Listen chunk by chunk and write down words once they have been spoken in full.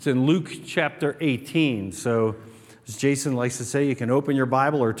It's in Luke chapter 18. So, as Jason likes to say, you can open your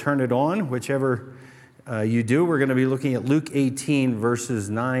Bible or turn it on, whichever you do. We're going to be looking at Luke 18, verses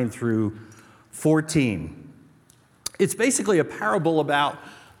 9 through 14. It's basically a parable about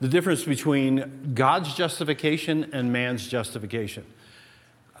the difference between God's justification and man's justification.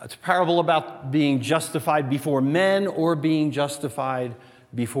 It's a parable about being justified before men or being justified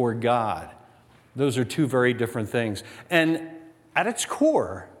before God. Those are two very different things. And at its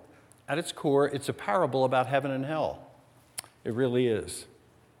core, it's a parable about heaven and hell. It really is.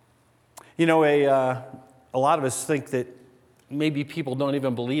 You know, a lot of us think that maybe people don't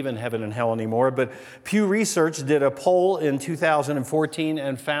even believe in heaven and hell anymore, but Pew Research did a poll in 2014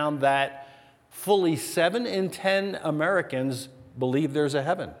 and found that fully 7 in 10 Americans believe there's a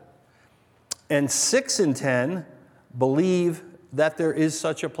heaven. And 6 in 10 believe that there is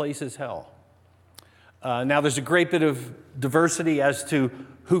such a place as hell. Now, there's a great bit of diversity as to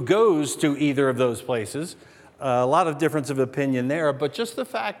who goes to either of those places. A lot of difference of opinion there, but just the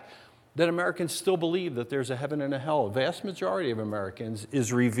fact that Americans still believe that there's a heaven and a hell, a vast majority of Americans,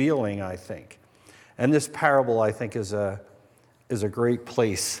 is revealing, I think. And this parable, I think, is a great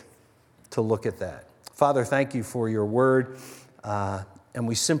place to look at that. Father, thank you for your word, and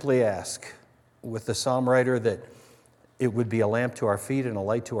we simply ask with the psalm writer that it would be a lamp to our feet and a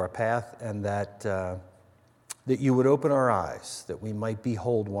light to our path, and that you would open our eyes, that we might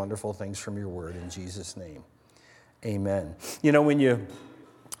behold wonderful things from your word. In Jesus' name, amen. You know,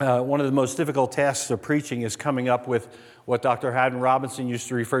 one of the most difficult tasks of preaching is coming up with what Dr. Haddon Robinson used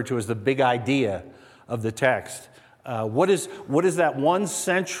to refer to as the big idea of the text. What is that one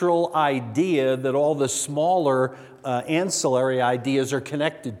central idea that all the smaller ancillary ideas are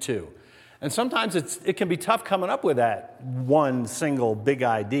connected to? And sometimes it can be tough coming up with that one single big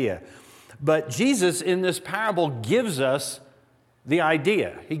idea. But Jesus in this parable gives us the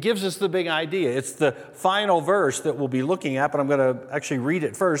idea. He gives us the big idea. It's the final verse that we'll be looking at, but I'm going to actually read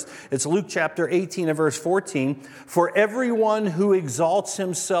it first. It's Luke chapter 18 and verse 14. For everyone who exalts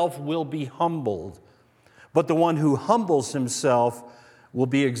himself will be humbled, but the one who humbles himself will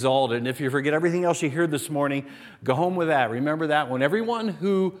be exalted. And if you forget everything else you heard this morning, go home with that. Remember that one. Everyone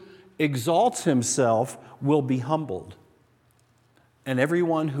who exalts himself will be humbled, and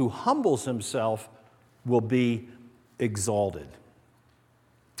everyone who humbles himself will be exalted.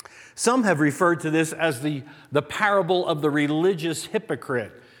 Some have referred to this as the parable of the religious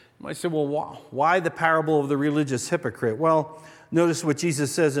hypocrite. You might say, well, why the parable of the religious hypocrite? Well, notice what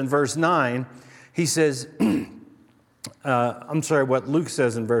Jesus says in verse 9. He says, what Luke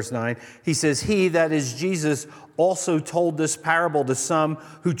says in verse 9. He says, he, that is Jesus, also told this parable to some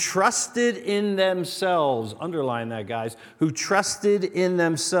who trusted in themselves, underline that, guys, who trusted in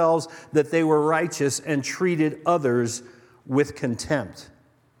themselves that they were righteous and treated others with contempt.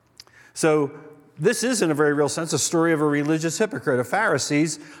 So this is, in a very real sense, a story of a religious hypocrite, a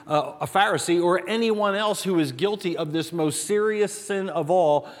Pharisee, or anyone else who is guilty of this most serious sin of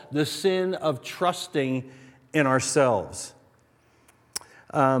all, the sin of trusting in ourselves.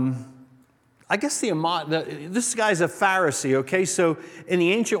 I guess this guy's a Pharisee, okay? So in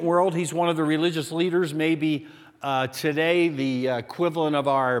the ancient world, he's one of the religious leaders, maybe today the equivalent of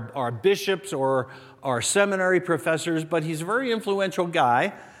our bishops or our seminary professors, but he's a very influential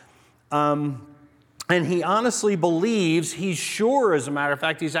guy. And he honestly believes, he's sure, as a matter of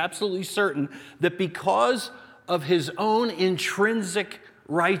fact, he's absolutely certain that because of his own intrinsic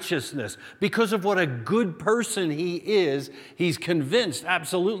righteousness, because of what a good person he is, he's convinced,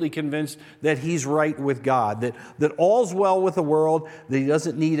 absolutely convinced, that he's right with God, that all's well with the world, that he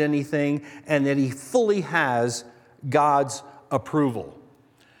doesn't need anything, and that he fully has God's approval.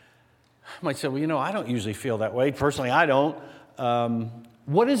 You might say, well, I don't usually feel that way. Personally, I don't.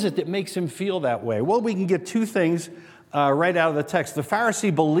 What is it that makes him feel that way? Well, we can get two things right out of the text. The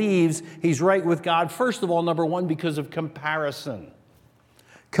Pharisee believes he's right with God, first of all, number one, because of comparison.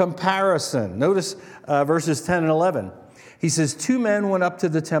 Comparison. Notice verses 10 and 11. He says, 2 men went up to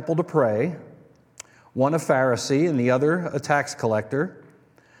the temple to pray, one a Pharisee and the other a tax collector.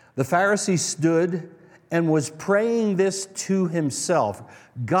 The Pharisee stood and was praying this to himself.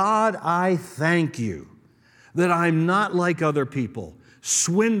 God, I thank you that I'm not like other people,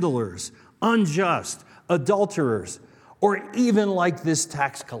 swindlers, unjust, adulterers, or even like this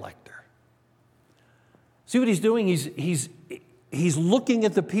tax collector. See what he's doing? He's looking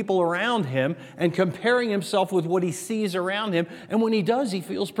at the people around him and comparing himself with what he sees around him. And when he does, he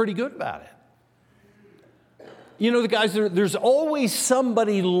feels pretty good about it. You know, the guys, there's always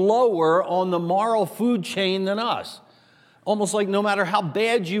somebody lower on the moral food chain than us. Almost like no matter how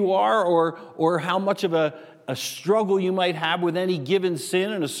bad you are or how much of a struggle you might have with any given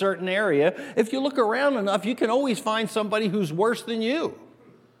sin in a certain area, if you look around enough, you can always find somebody who's worse than you.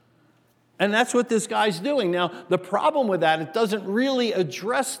 And that's what this guy's doing. Now, the problem with that, it doesn't really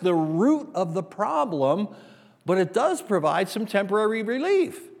address the root of the problem, but it does provide some temporary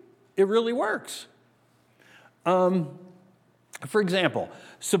relief. It really works. For example,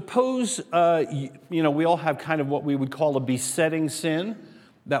 suppose, we all have kind of what we would call a besetting sin,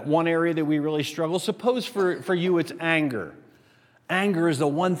 that one area that we really struggle. Suppose for you it's anger. Anger is the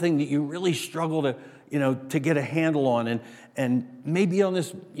one thing that you really struggle to get a handle on. And maybe on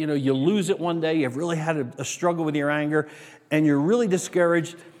this, you lose it one day, you've really had a struggle with your anger, and you're really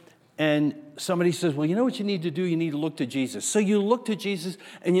discouraged, and somebody says, well, you know what you need to do? You need to look to Jesus. So you look to Jesus,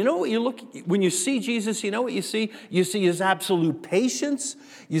 and you know what when you see Jesus, you know what you see? You see his absolute patience,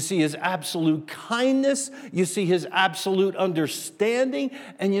 you see his absolute kindness, you see his absolute understanding,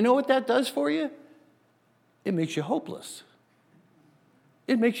 and you know what that does for you? It makes you hopeless.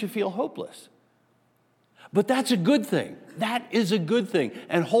 It makes you feel hopeless. But that's a good thing. That is a good thing.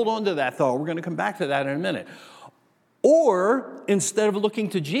 And hold on to that thought. We're going to come back to that in a minute. Or, instead of looking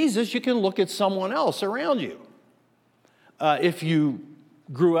to Jesus, you can look at someone else around you. If you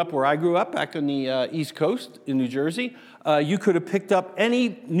grew up where I grew up, back on the East Coast in New Jersey, you could have picked up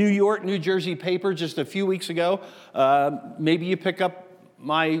any New York, New Jersey paper just a few weeks ago. Maybe you pick up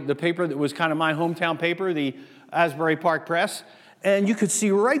the paper that was kind of my hometown paper, the Asbury Park Press, and you could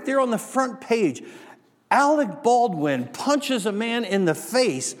see right there on the front page, Alec Baldwin punches a man in the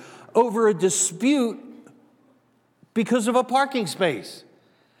face over a dispute because of a parking space.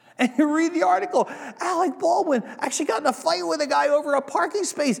 And you read the article, Alec Baldwin actually got in a fight with a guy over a parking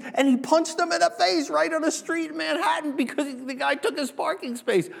space, and he punched him in the face right on the street in Manhattan because the guy took his parking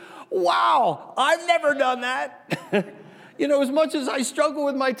space. Wow, I've never done that. As much as I struggle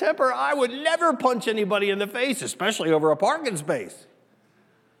with my temper, I would never punch anybody in the face, especially over a parking space.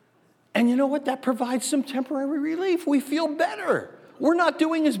 And you know what? That provides some temporary relief. We feel better. We're not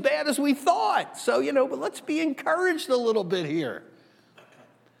doing as bad as we thought. So, but let's be encouraged a little bit here.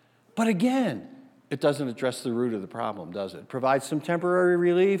 But again, it doesn't address the root of the problem, does it? It provides some temporary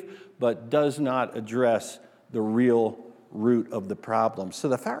relief, but does not address the real root of the problem. So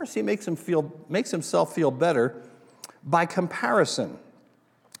the Pharisee makes himself feel better by comparison.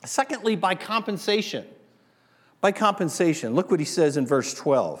 Secondly, by compensation. By compensation. Look what he says in verse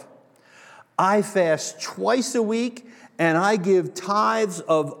 12. I fast twice a week, and I give tithes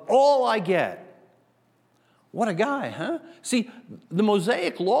of all I get. What a guy, huh? See, the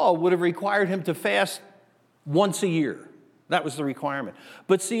Mosaic law would have required him to fast once a year. That was the requirement.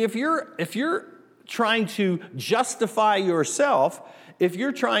 But see, if you're trying to justify yourself, if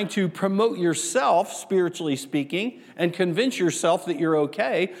you're trying to promote yourself, spiritually speaking, and convince yourself that you're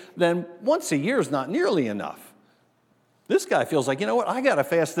okay, then once a year is not nearly enough. This guy feels like, I got to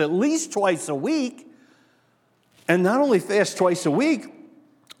fast at least twice a week. And not only fast twice a week,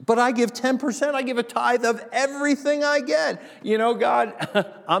 but I give 10%. I give a tithe of everything I get.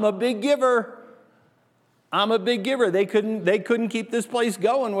 God, I'm a big giver. I'm a big giver. They couldn't keep this place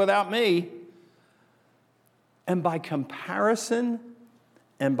going without me. And by comparison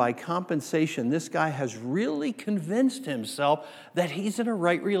and by compensation, this guy has really convinced himself that he's in a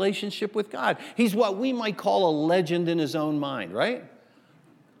right relationship with God. He's what we might call a legend in his own mind, right?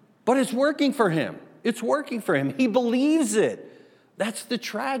 But it's working for him. It's working for him. He believes it. That's the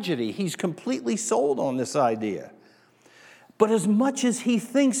tragedy. He's completely sold on this idea. But as much as he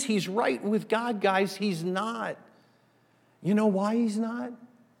thinks he's right with God, guys, he's not. You know why he's not?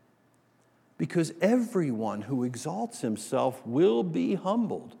 Because everyone who exalts himself will be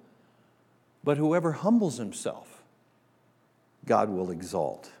humbled. But whoever humbles himself, God will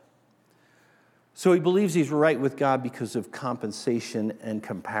exalt. So he believes he's right with God because of compensation and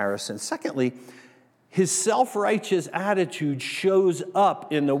comparison. Secondly, his self-righteous attitude shows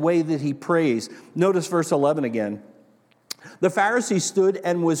up in the way that he prays. Notice verse 11 again. The Pharisee stood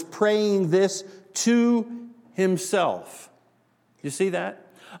and was praying this to himself. You see that?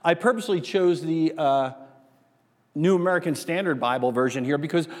 I purposely chose the New American Standard Bible version here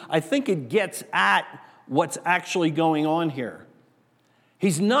because I think it gets at what's actually going on here.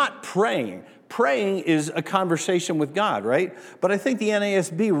 He's not praying. Praying is a conversation with God, right? But I think the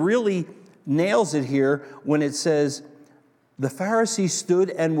NASB really nails it here when it says, the Pharisee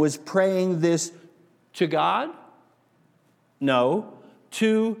stood and was praying this to God? No,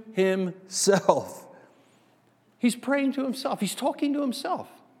 to himself. He's praying to himself. He's talking to himself.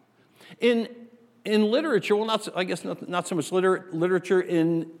 In literature, well, not so much literature,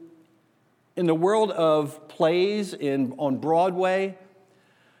 in the world of plays on Broadway,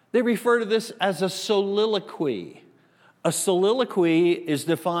 They refer to this as a soliloquy. A soliloquy is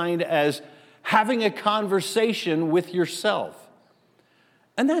defined as having a conversation with yourself.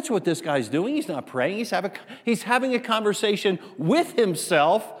 And that's what this guy's doing. He's not praying. He's having a conversation with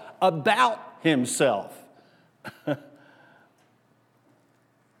himself about himself.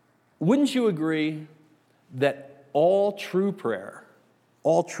 Wouldn't you agree that all true prayer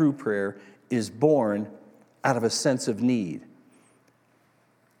is born out of a sense of need?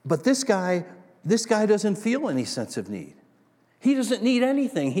 But this guy doesn't feel any sense of need. He doesn't need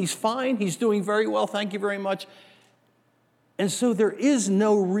anything. He's fine. He's doing very well. Thank you very much. And so there is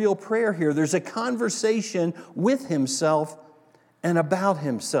no real prayer here. There's a conversation with himself and about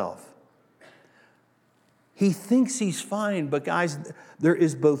himself. He thinks he's fine, but guys, there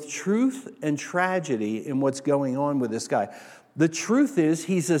is both truth and tragedy in what's going on with this guy. The truth is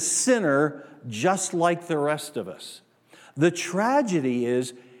he's a sinner just like the rest of us. The tragedy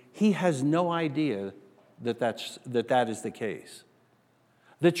is he has no idea that is the case.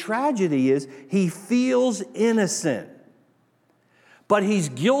 The tragedy is he feels innocent, but he's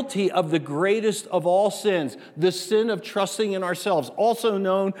guilty of the greatest of all sins, the sin of trusting in ourselves, also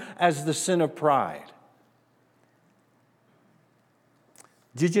known as the sin of pride.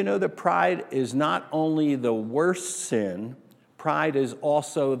 Did you know that pride is not only the worst sin, pride is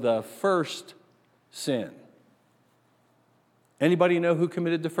also the first sin? Anybody know who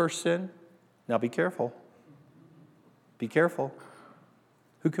committed the first sin? Now be careful. Be careful.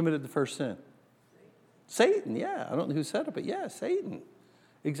 Who committed the first sin? Satan, yeah. I don't know who said it, but yeah, Satan.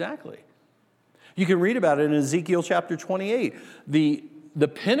 Exactly. You can read about it in Ezekiel chapter 28. The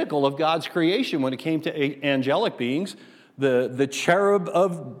pinnacle of God's creation when it came to angelic beings, the cherub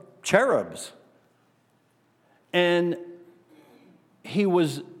of cherubs. And he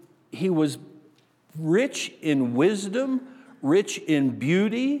was rich in wisdom, rich in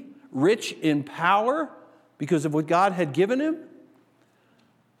beauty, rich in power because of what God had given him.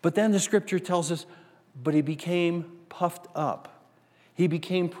 But then the scripture tells us, but he became puffed up. He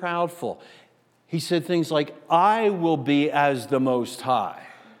became proudful. He said things like, I will be as the Most High,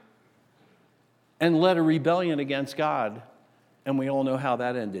 and led a rebellion against God. And we all know how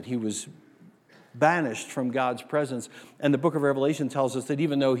that ended. He was banished from God's presence. And the book of Revelation tells us that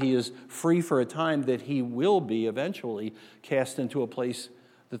even though he is free for a time, that he will be eventually cast into a place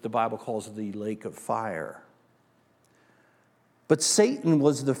that the Bible calls the lake of fire. But Satan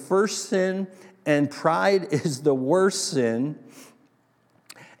was the first sin, and pride is the worst sin.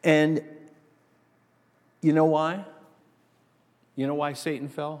 And you know why? You know why Satan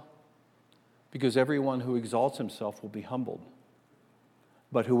fell? Because everyone who exalts himself will be humbled.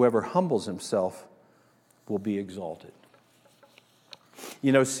 But whoever humbles himself will be exalted.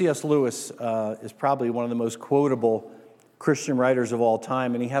 You know, C.S. Lewis is probably one of the most quotable Christian writers of all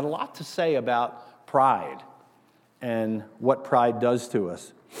time, and he had a lot to say about pride and what pride does to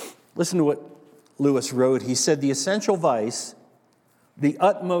us. Listen to what Lewis wrote. He said, the essential vice, the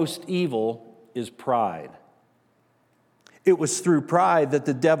utmost evil, is pride. It was through pride that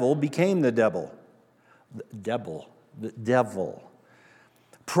the devil became the devil. The devil.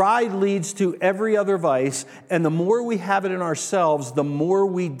 Pride leads to every other vice, and the more we have it in ourselves, the more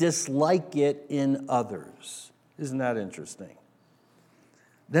we dislike it in others. Isn't that interesting?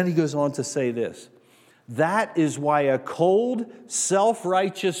 Then he goes on to say this. That is why a cold,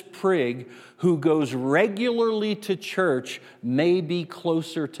 self-righteous prig who goes regularly to church may be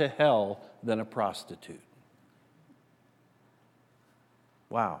closer to hell than a prostitute.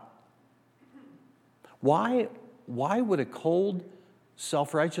 Wow. Why would a cold,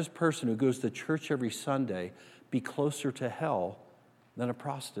 self-righteous person who goes to church every Sunday be closer to hell than a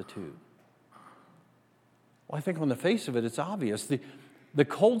prostitute? Well, I think on the face of it, it's obvious. The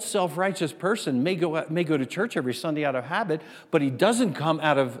cold, self-righteous person may go to church every Sunday out of habit, but he doesn't come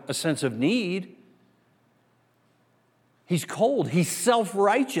out of a sense of need. He's cold. He's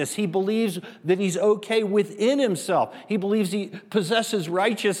self-righteous. He believes that he's okay within himself. He believes he possesses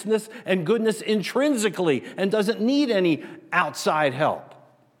righteousness and goodness intrinsically and doesn't need any outside help.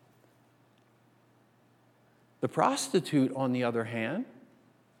 The prostitute, on the other hand,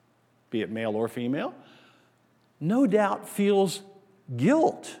 be it male or female, no doubt feels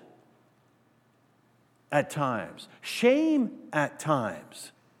guilt at times, shame at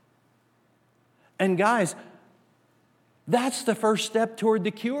times. And guys, that's the first step toward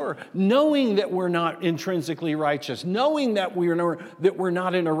the cure. Knowing that we're not intrinsically righteous, knowing that we're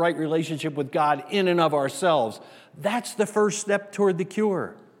not in a right relationship with God in and of ourselves, that's the first step toward the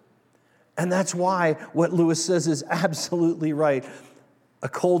cure. And that's why what Lewis says is absolutely right. A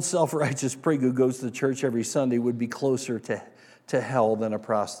cold, self-righteous prig who goes to church every Sunday would be closer to to hell than a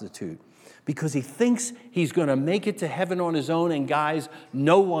prostitute because he thinks he's going to make it to heaven on his own. And guys,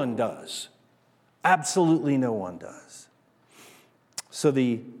 no one does. Absolutely no one does. So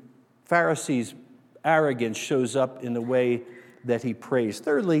the Pharisees' arrogance shows up in the way that he prays.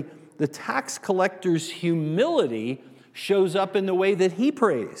 Thirdly, the tax collector's humility shows up in the way that he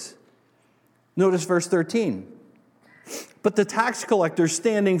prays. Notice verse 13. But the tax collector,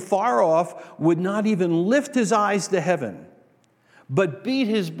 standing far off, would not even lift his eyes to heaven, but beat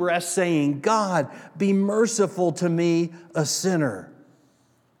his breast, saying, God, be merciful to me, a sinner.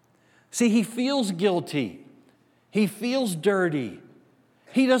 See, he feels guilty. He feels dirty.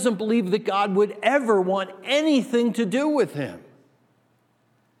 He doesn't believe that God would ever want anything to do with him.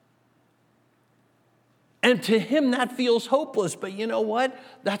 And to him, that feels hopeless. But you know what?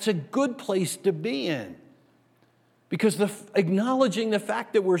 That's a good place to be in. Because acknowledging the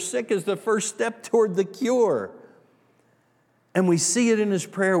fact that we're sick is the first step toward the cure. And we see it in his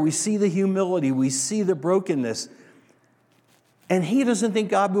prayer. We see the humility. We see the brokenness. And he doesn't think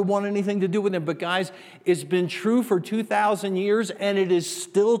God would want anything to do with him. But guys, it's been true for 2,000 years, and it is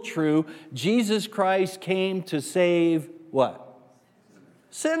still true. Jesus Christ came to save what?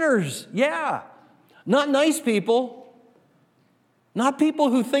 Sinners, yeah. Not nice people. Not people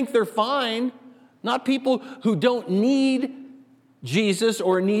who think they're fine. Not people who don't need Jesus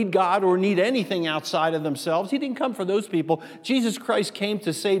or need God or need anything outside of themselves. He didn't come for those people. Jesus Christ came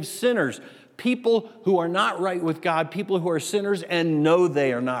to save sinners. People who are not right with God, people who are sinners and know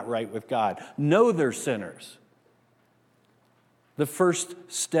they are not right with God, know they're sinners. The first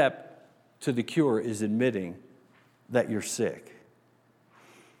step to the cure is admitting that you're sick.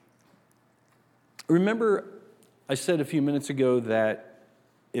 Remember, I said a few minutes ago that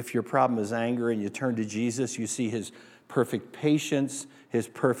if your problem is anger and you turn to Jesus, you see his perfect patience, his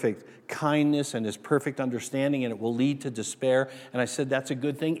perfect kindness, and his perfect understanding, and it will lead to despair. And I said that's a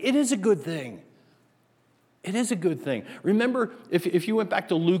good thing. It is a good thing. It is a good thing. Remember, if you went back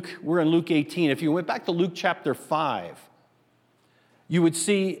to Luke, we're in Luke 18. If you went back to Luke chapter 5, you would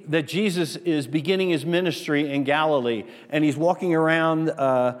see that Jesus is beginning his ministry in Galilee, and he's walking around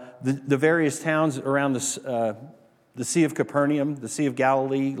the various towns around the Sea of Capernaum, the Sea of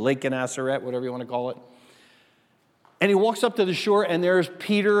Galilee, Lake Gennesaret, whatever you want to call it. And he walks up to the shore, and there's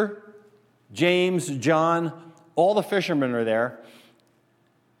Peter, James, John, all the fishermen are there.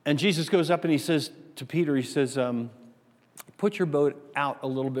 And Jesus goes up and he says to Peter, he says, put your boat out a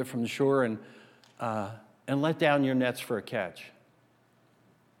little bit from the shore and let down your nets for a catch.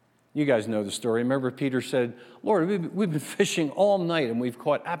 You guys know the story. Remember, Peter said, Lord, we've been fishing all night and we've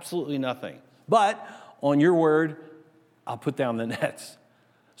caught absolutely nothing. But on your word, I'll put down the nets.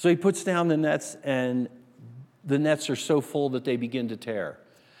 So he puts down the nets, and the nets are so full that they begin to tear.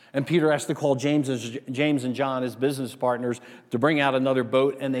 And Peter has to call James and John, his business partners, to bring out another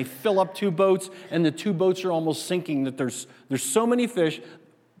boat, and they fill up 2 boats, and the 2 boats are almost sinking. That there's so many fish,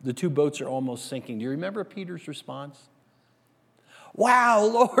 the 2 boats are almost sinking. Do you remember Peter's response? Wow,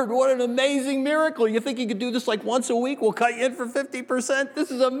 Lord, what an amazing miracle. You think you could do this like once a week? We'll cut you in for 50%.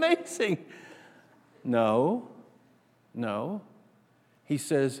 This is amazing. No. He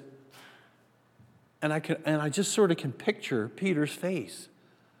says, and I just sort of can picture Peter's face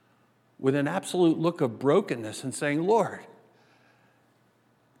with an absolute look of brokenness and saying, Lord,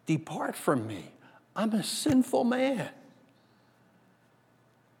 depart from me. I'm a sinful man.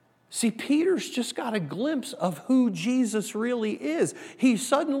 See, Peter's just got a glimpse of who Jesus really is. He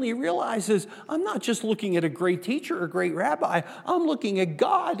suddenly realizes, I'm not just looking at a great teacher or a great rabbi. I'm looking at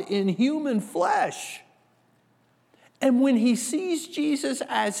God in human flesh. And when he sees Jesus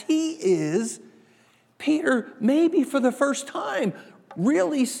as he is, Peter, maybe for the first time,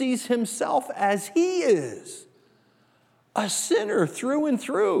 really sees himself as he is. A sinner through and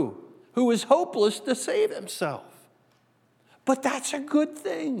through who is hopeless to save himself. But that's a good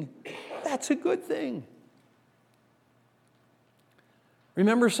thing. That's a good thing.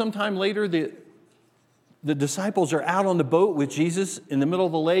 Remember, sometime later, the disciples are out on the boat with Jesus in the middle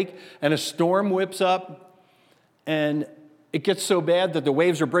of the lake, and a storm whips up, and it gets so bad that the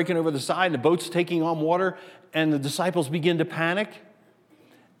waves are breaking over the side, and the boat's taking on water, and the disciples begin to panic.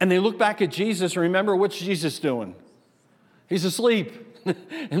 And they look back at Jesus, and remember, what's Jesus doing? He's asleep.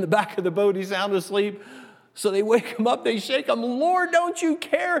 In the back of the boat, he's sound asleep. So they wake him up, they shake him, Lord, don't you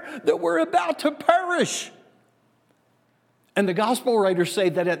care that we're about to perish? And the gospel writers say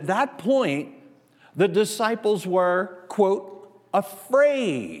that at that point, the disciples were, quote,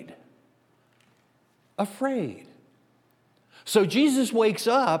 afraid. Afraid. So Jesus wakes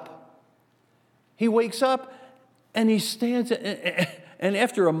up, and he stands, and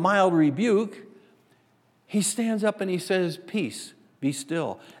after a mild rebuke, he stands up and he says, peace, be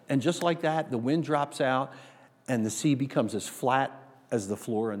still. And just like that, the wind drops out and the sea becomes as flat as the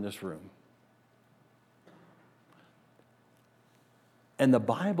floor in this room. And the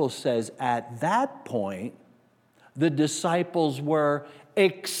Bible says at that point, the disciples were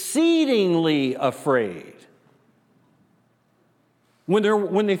exceedingly afraid.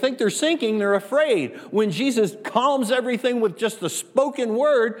 When they think they're sinking, they're afraid. When Jesus calms everything with just a spoken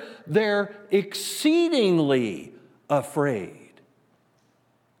word, they're exceedingly afraid.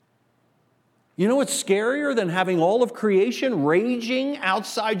 You know what's scarier than having all of creation raging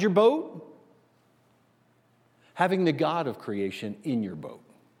outside your boat? Having the God of creation in your boat.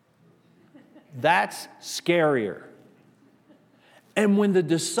 That's scarier. And when the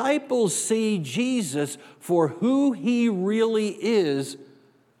disciples see Jesus for who he really is,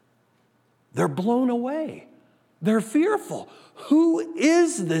 they're blown away. They're fearful. Who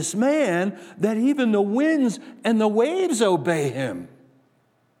is this man that even the winds and the waves obey him?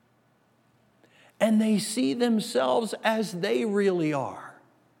 And they see themselves as they really are.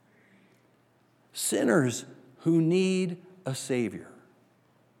 Sinners who need a Savior.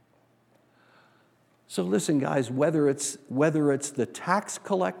 So listen, guys, whether it's the tax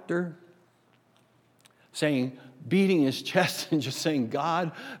collector beating his chest and just saying,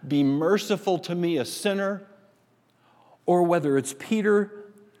 God, be merciful to me, a sinner, or whether it's Peter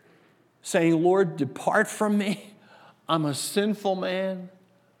saying, Lord, depart from me, I'm a sinful man,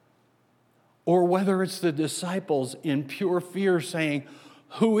 or whether it's the disciples in pure fear saying,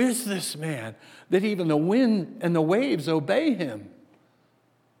 who is this man that even the wind and the waves obey him?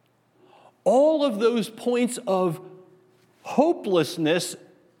 All of those points of hopelessness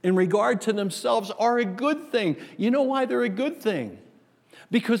in regard to themselves are a good thing. You know why they're a good thing?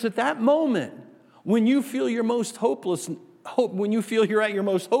 Because at that moment, when you feel your most hopeless, when you feel you're at your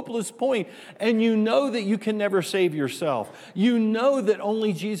most hopeless point, and you know that you can never save yourself, you know that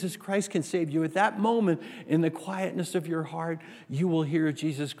only Jesus Christ can save you, at that moment, in the quietness of your heart, you will hear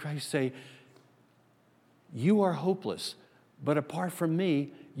Jesus Christ say, you are hopeless, but apart from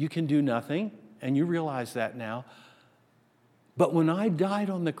me, you can do nothing, and you realize that now. But when I died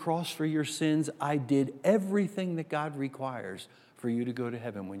on the cross for your sins, I did everything that God requires for you to go to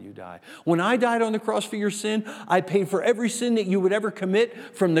heaven when you die. When I died on the cross for your sin, I paid for every sin that you would ever commit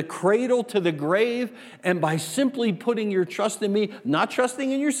from the cradle to the grave. And by simply putting your trust in me, not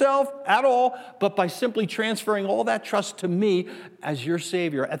trusting in yourself at all, but by simply transferring all that trust to me as your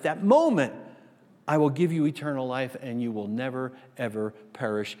Savior, at that moment, I will give you eternal life and you will never, ever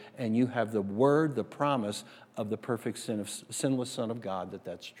perish. And you have the word, the promise of the perfect sinless Son of God that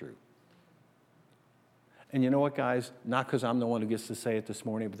that's true. And you know what, guys? Not because I'm the one who gets to say it this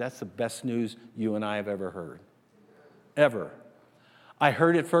morning, but that's the best news you and I have ever heard. Ever. I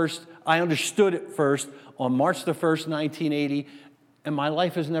heard it first, I understood it first on March the 1st, 1980, and my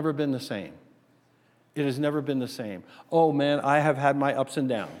life has never been the same. It has never been the same. Oh man, I have had my ups and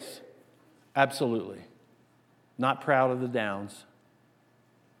downs. Absolutely. Not proud of the downs.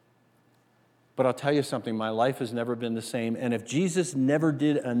 But I'll tell you something, my life has never been the same. And if Jesus never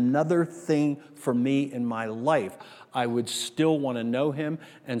did another thing for me in my life, I would still want to know him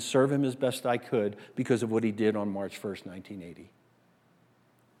and serve him as best I could because of what he did on March 1st, 1980.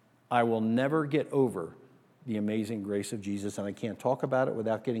 I will never get over the amazing grace of Jesus, and I can't talk about it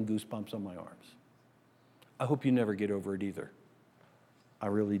without getting goosebumps on my arms. I hope you never get over it either. I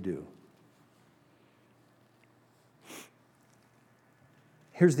really do.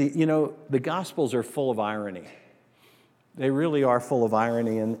 Here's the Gospels are full of irony. They really are full of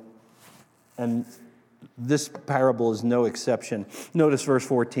irony, and this parable is no exception. Notice verse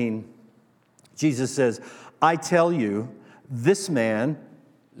 14. Jesus says, I tell you, this man,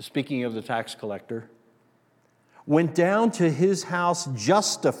 speaking of the tax collector, went down to his house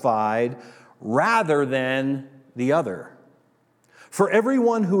justified rather than the other. For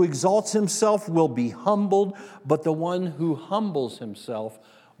everyone who exalts himself will be humbled, but the one who humbles himself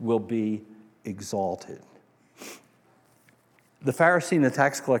will be exalted. The Pharisee and the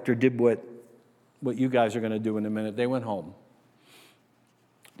tax collector did what you guys are going to do in a minute. They went home.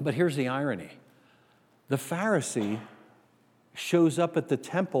 But here's the irony. The Pharisee shows up at the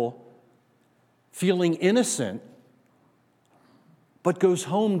temple feeling innocent, but goes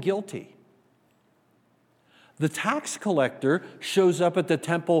home guilty. The tax collector shows up at the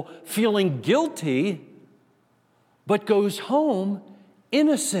temple feeling guilty, but goes home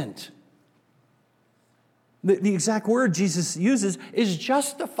innocent. The exact word Jesus uses is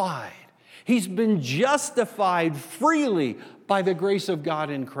justified. He's been justified freely by the grace of God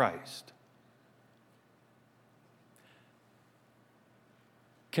in Christ.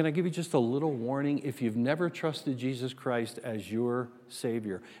 Can I give you just a little warning? If you've never trusted Jesus Christ as your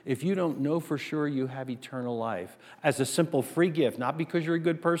Savior, if you don't know for sure you have eternal life as a simple free gift, not because you're a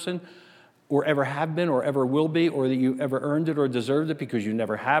good person or ever have been or ever will be, or that you ever earned it or deserved it, because you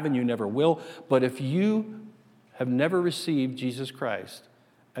never have and you never will, but if you have never received Jesus Christ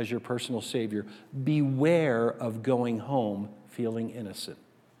as your personal Savior, beware of going home feeling innocent.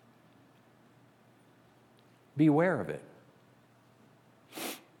 Beware of it.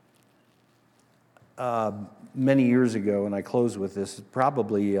 Many years ago, and I close with this,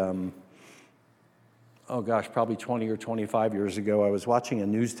 probably 20 or 25 years ago, I was watching a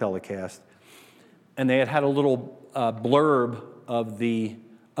news telecast, and they had a little blurb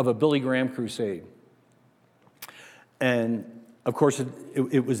of a Billy Graham crusade. And of course,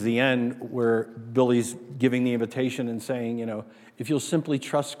 it was the end where Billy's giving the invitation and saying, if you'll simply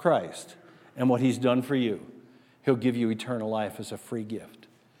trust Christ and what he's done for you, he'll give you eternal life as a free gift.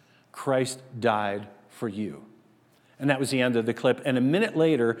 Christ died for you. And that was the end of the clip. And a minute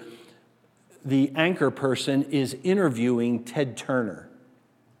later, the anchor person is interviewing Ted Turner.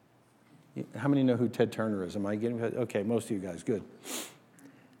 How many know who Ted Turner is? Am I getting it? Okay, most of you guys, good.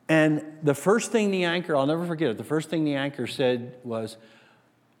 And the first thing the anchor, I'll never forget it, the first thing the anchor said was,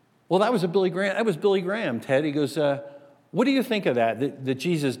 well, that was Billy Graham, Ted. He goes, what do you think of that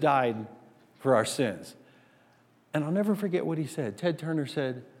Jesus died for our sins? And I'll never forget what he said. Ted Turner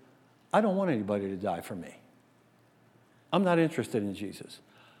said, I don't want anybody to die for me. I'm not interested in Jesus.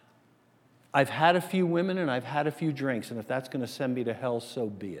 I've had a few women and I've had a few drinks, and if that's going to send me to hell, so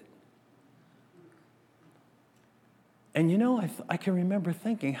be it. And I can remember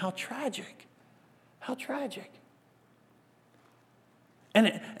thinking, how tragic. How tragic.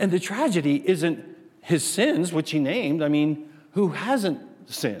 And the tragedy isn't his sins, which he named. I mean, who hasn't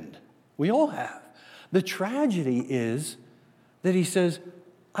sinned? We all have. The tragedy is that he says,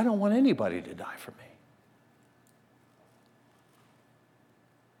 I don't want anybody to die for me.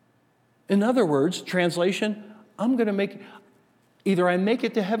 In other words, translation, I'm going to either I make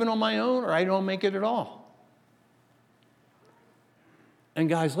it to heaven on my own or I don't make it at all. And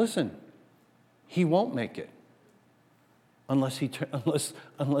guys, listen, he won't make it unless he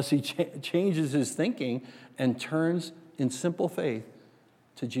changes his thinking and turns in simple faith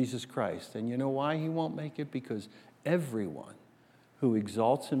to Jesus Christ. And you know why he won't make it? Because everyone who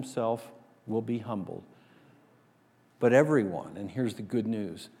exalts himself will be humbled. But everyone, and here's the good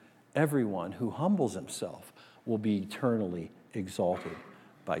news, everyone who humbles himself will be eternally exalted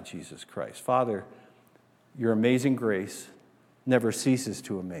by Jesus Christ. Father, your amazing grace never ceases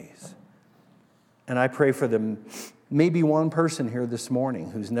to amaze. And I pray for them, maybe one person here this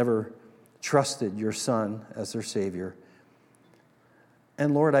morning who's never trusted your Son as their Savior.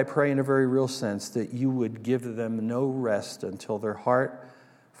 And Lord, I pray in a very real sense that you would give them no rest until their heart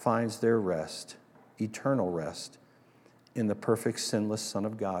finds their rest, eternal rest, in the perfect, sinless Son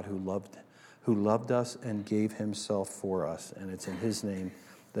of God who loved us and gave himself for us. And it's in his name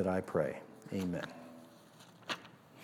that I pray. Amen.